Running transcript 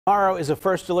Tomorrow is a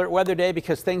first alert weather day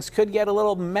because things could get a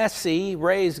little messy.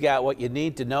 Ray's got what you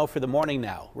need to know for the morning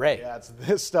now. Ray. Yeah, it's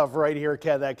this stuff right here,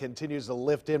 Ken, that continues to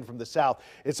lift in from the south.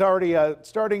 It's already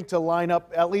starting to line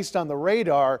up, at least on the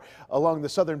radar, along the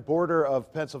southern border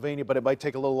of Pennsylvania, but it might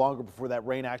take a little longer before that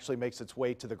rain actually makes its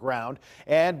way to the ground.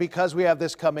 And because we have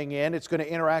this coming in, it's going to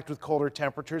interact with colder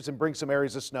temperatures and bring some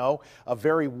areas of snow, a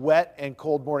very wet and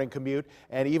cold morning commute,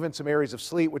 and even some areas of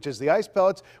sleet, which is the ice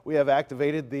pellets. We have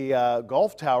activated the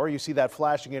Gulf Tower. You see that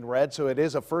flashing in red, so it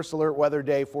is a first alert weather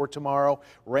day for tomorrow.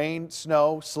 Rain,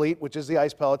 snow, sleet, which is the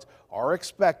ice pellets, are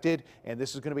expected, and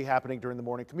this is going to be happening during the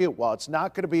morning commute. While it's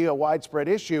not going to be a widespread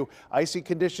issue, icy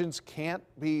conditions can't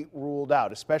be ruled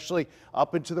out, especially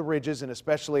up into the ridges and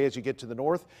especially as you get to the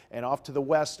north and off to the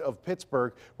west of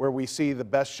Pittsburgh, where we see the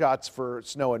best shots for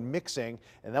snow and mixing.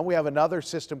 And then we have another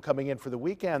system coming in for the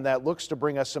weekend that looks to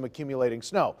bring us some accumulating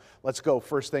snow. Let's go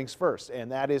first things first, and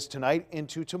that is tonight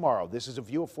into tomorrow. This is a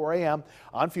view of 4 a.m.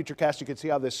 On Futurecast. You can see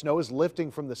how this snow is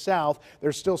lifting from the south.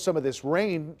 There's still some of this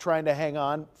rain trying to hang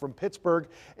on from Pittsburgh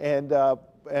and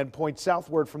point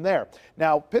southward from there.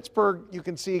 Now, Pittsburgh, you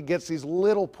can see, gets these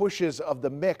little pushes of the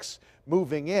mix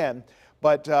moving in.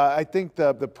 But I think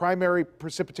the primary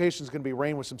precipitation is going to be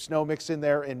rain with some snow mixed in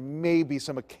there and maybe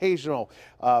some occasional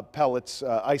pellets,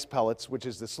 ice pellets, which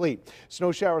is the sleet.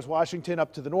 Snow showers Washington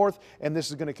up to the north, and this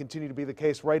is going to continue to be the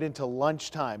case right into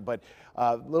lunchtime. But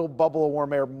a little bubble of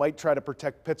warm air might try to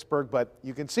protect Pittsburgh, but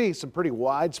you can see some pretty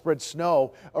widespread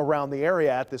snow around the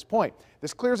area at this point.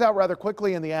 This clears out rather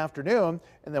quickly in the afternoon,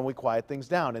 and then we quiet things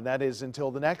down, and that is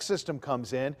until the next system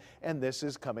comes in, and this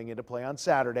is coming into play on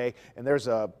Saturday, and there's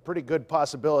a pretty good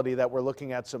possibility that we're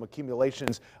looking at some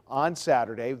accumulations on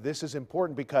Saturday. This is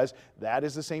important because that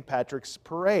is the St. Patrick's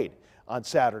Parade on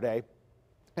Saturday,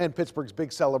 and Pittsburgh's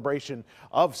big celebration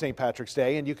of St. Patrick's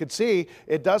Day. And you can see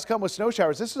it does come with snow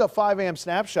showers. This is a 5 a.m.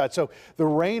 snapshot, so the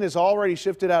rain is already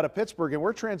shifted out of Pittsburgh, and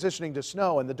we're transitioning to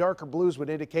snow, and the darker blues would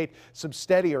indicate some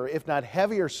steadier, if not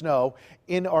heavier, snow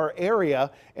in our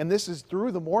area, and this is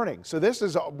through the morning. So this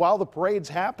is while the parade's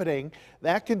happening,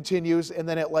 that continues, and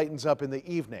then it lightens up in the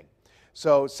evening.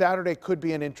 So Saturday could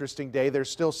be an interesting day. There's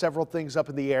still several things up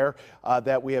in the air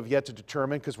that we have yet to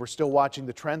determine because we're still watching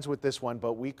the trends with this one,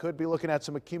 but we could be looking at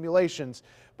some accumulations,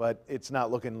 but it's not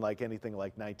looking like anything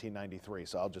like 1993.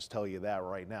 So I'll just tell you that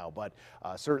right now, but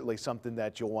certainly something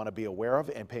that you'll want to be aware of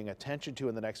and paying attention to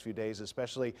in the next few days,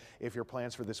 especially if your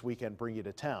plans for this weekend bring you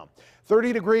to town.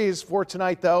 30 degrees for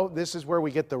tonight, though. This is where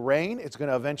we get the rain. It's going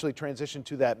to eventually transition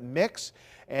to that mix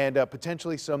and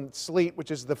potentially some sleet, which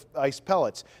is the ice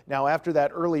pellets. Now, after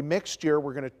that early mixture,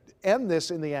 we're going to end this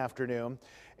in the afternoon,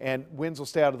 and winds will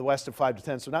stay out of the west at 5 to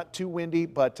 10. So not too windy,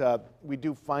 but we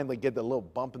do finally get the little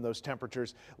bump in those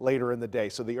temperatures later in the day.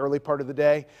 So the early part of the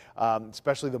day,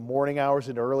 especially the morning hours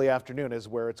into early afternoon, is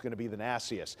where it's going to be the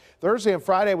nastiest. Thursday and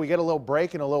Friday, we get a little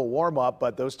break and a little warm up,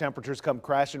 but those temperatures come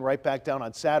crashing right back down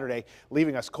on Saturday,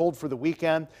 leaving us cold for the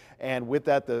weekend. And with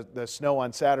that, the snow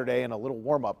on Saturday and a little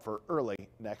warm up for early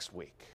next week.